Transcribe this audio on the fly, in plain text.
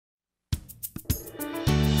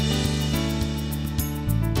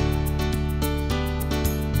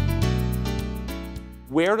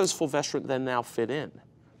Where does fulvestrant then now fit in?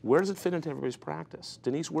 Where does it fit into everybody's practice?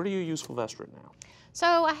 Denise, where do you use fulvestrant now?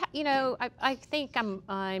 So, I think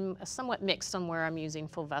I'm somewhat mixed on where I'm using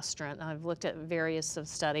fulvestrant. I've looked at various of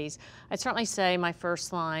studies. I'd certainly say my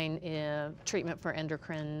first line treatment for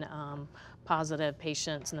endocrine positive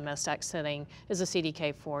patients in the metastatic setting is a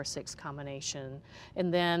CDK4/6 combination.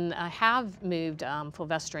 And then I have moved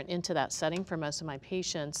fulvestrant into that setting for most of my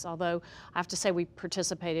patients, although I have to say we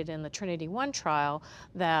participated in the Trinity 1 trial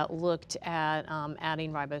that looked at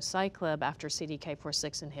adding ribociclib after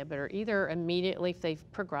CDK4/6 inhibitor, either immediately if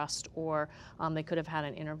they've progressed or they could have had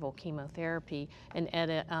an interval chemotherapy, and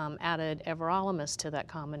added everolimus to that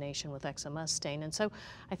combination with exemestane. And so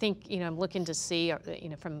I think, I'm looking to see,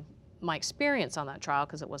 from my experience on that trial,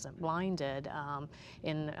 because it wasn't blinded,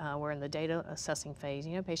 we're in the data assessing phase,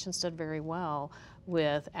 patients did very well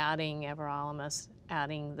with adding everolimus,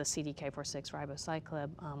 adding the CDK4/6 ribociclib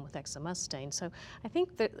with exemestane. So I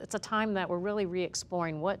think that it's a time that we're really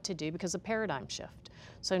re-exploring what to do because of paradigm shift.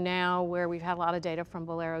 So now where we've had a lot of data from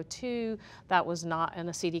Bolero 2, that was not in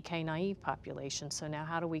a CDK naive population. So now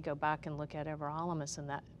how do we go back and look at everolimus in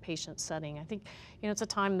that patient setting? I think, it's a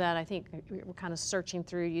time that I think we're kind of searching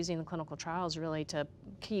through using the clinical trials really to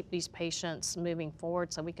keep these patients moving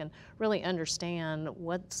forward so we can really understand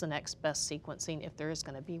what's the next best sequencing if there is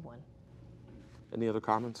going to be one. Any other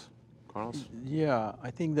comments, Carlos? Yeah,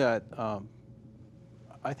 I think that the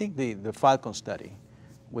Falcon study,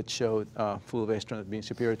 which showed fulvestrant being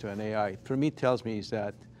superior to an AI, for me tells me is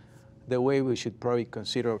that the way we should probably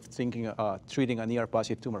consider treating an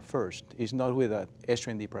ER-positive tumor first is not with an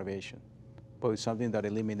estrogen deprivation, but with something that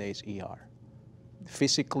eliminates ER,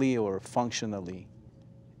 physically or functionally.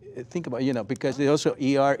 Think about, because there's also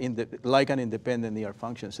ER in the ligand-independent ER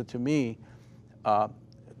function. So to me,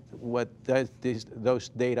 what those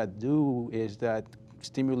data do is that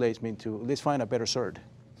stimulates me to, let's find a better SERD,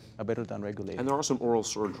 a better downregulator. And there are some oral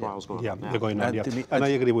SERD trials going on now. They're going on, And I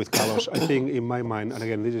agree with Carlos. I think in my mind, and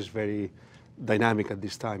again, this is very dynamic at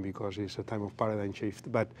this time because it's a time of paradigm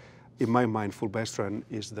shift, but in my mind, fulvestrant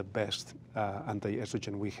is the best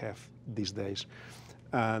anti-estrogen we have these days.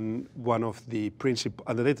 And one of the principles,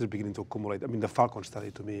 and the data is beginning to accumulate. I mean, the Falcon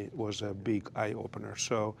study to me was a big eye-opener.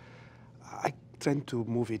 So I tend to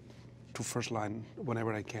move it to first line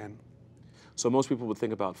whenever I can. So most people would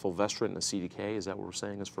think about fulvestrant and a CDK. Is that what we're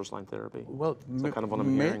saying as first-line therapy? Well, kind of what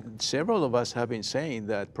I'm hearing? Several of us have been saying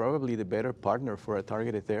that probably the better partner for a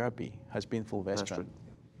targeted therapy has been fulvestrant.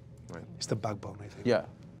 Right. It's the backbone, I think. Yeah.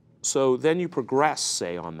 So then you progress,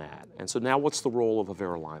 say, on that. And so now what's the role of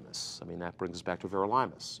everolimus? I mean, that brings us back to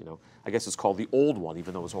everolimus. I guess it's called the old one,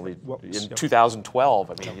 even though it was only in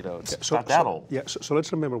 2012. I mean, it's not that old. Yeah, so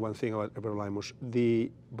let's remember one thing about everolimus.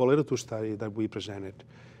 The Bolero 2 study that we presented,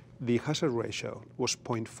 the hazard ratio was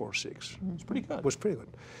 0.46. It's pretty good. It was pretty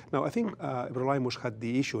good. Now, I think everolimus had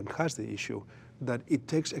the issue and has the issue that it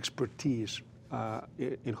takes expertise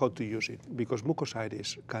in how to use it, because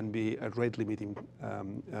mucositis can be a rate-limiting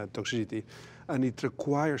toxicity, and it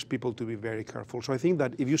requires people to be very careful. So I think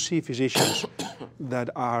that if you see physicians that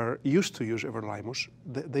are used to use everolimus,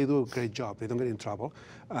 they do a great job. They don't get in trouble.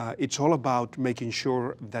 It's all about making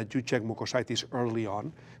sure that you check mucositis early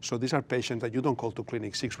on. So these are patients that you don't call to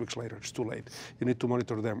clinic 6 weeks later. It's too late. You need to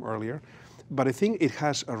monitor them earlier. But I think it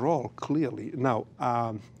has a role, clearly. Now,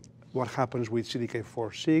 what happens with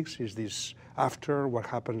CDK4/6 is this after, what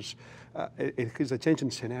happens, it is a change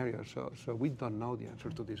in scenario, so we don't know the answer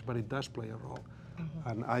to this, but it does play a role.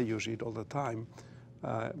 And I use it all the time,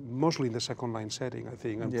 mostly in the second line setting, I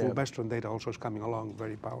think, and fulvestrant data also is coming along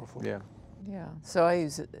very powerful. Yeah. Yeah, so I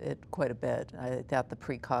use it quite a bit. I thought the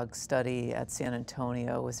precog study at San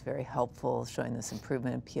Antonio was very helpful, showing this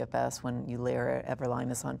improvement in PFS when you layer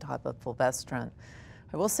everolimus on top of fulvestrant.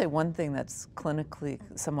 I will say one thing that's clinically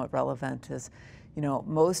somewhat relevant is,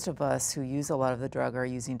 most of us who use a lot of the drug are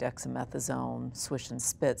using dexamethasone, swish and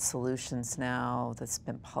spit solutions now that's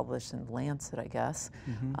been published in Lancet, I guess,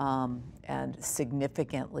 and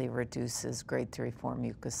significantly reduces grade 3/4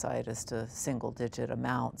 mucositis to single-digit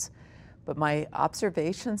amounts. But my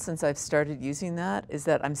observation since I've started using that is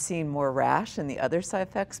that I'm seeing more rash and the other side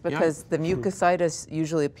effects because the mucositis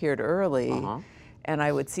usually appeared early. And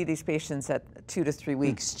I would see these patients at 2 to 3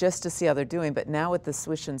 weeks just to see how they're doing. But now with the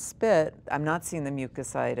swish and spit, I'm not seeing the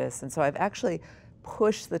mucositis. And so I've actually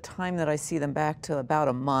pushed the time that I see them back to about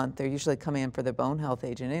a month. They're usually coming in for their bone health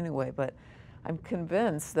agent anyway. But I'm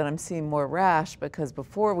convinced that I'm seeing more rash because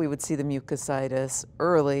before we would see the mucositis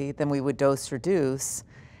early, then we would dose reduce.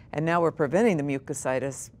 And now we're preventing the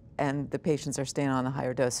mucositis and the patients are staying on a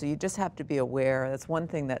higher dose. So you just have to be aware. That's one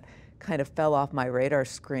thing that kind of fell off my radar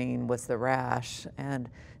screen was the rash. And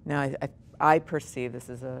now I perceive, this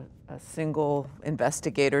is a single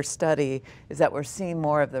investigator study, is that we're seeing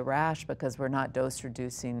more of the rash because we're not dose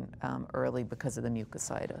reducing early because of the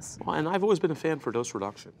mucositis. Well, and I've always been a fan for dose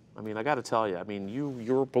reduction. I mean, I got to tell you, I mean,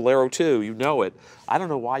 you're Bolero too, you know it. I don't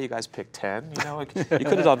know why you guys picked 10, you know, like, you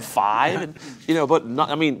could have done 5, and, you know, but not,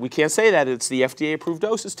 I mean, we can't say that. It's the FDA approved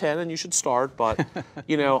dose is 10 and you should start, but,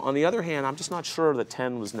 you know, on the other hand, I'm just not sure that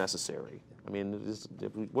 10 was necessary. I mean,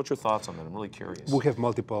 what's your thoughts on that? I'm really curious. We have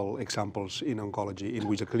multiple examples in oncology in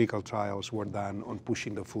which the clinical trials were done on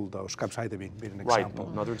pushing the full dose, capecitabine being an example.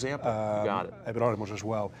 Right, another example, you got it. Everolimus as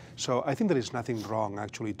well. So I think there is nothing wrong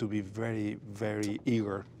actually to be very, very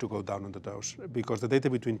eager to go down on the dose, because the data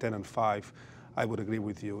between 10 and 5, I would agree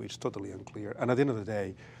with you, it's totally unclear. And at the end of the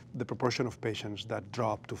day, the proportion of patients that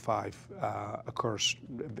drop to 5 occurs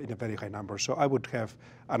in a very high number. So I would have,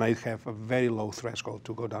 and I have a very low threshold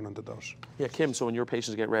to go down on the dose. Yeah, Kim, so when your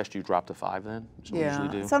patients get rash, do you drop to 5 then? Is what you usually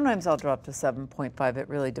do? Sometimes I'll drop to 7.5. It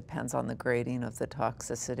really depends on the grading of the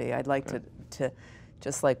toxicity. I'd like to,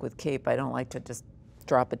 just like with CAPE, I don't like to just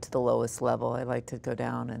drop it to the lowest level. I like to go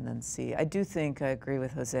down and then see. I do think, I agree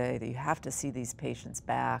with Jose, that you have to see these patients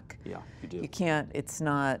back. Yeah, you do. You can't, it's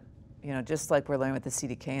not, you know, just like we're learning with the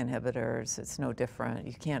CDK inhibitors, it's no different.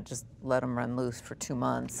 You can't just let them run loose for 2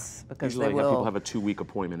 months because Usually they will. People have a 2-week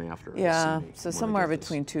appointment after. Yeah, so somewhere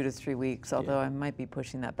between 2 to 3 weeks, although I might be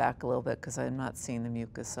pushing that back a little bit because I'm not seeing the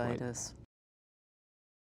mucositis. Right.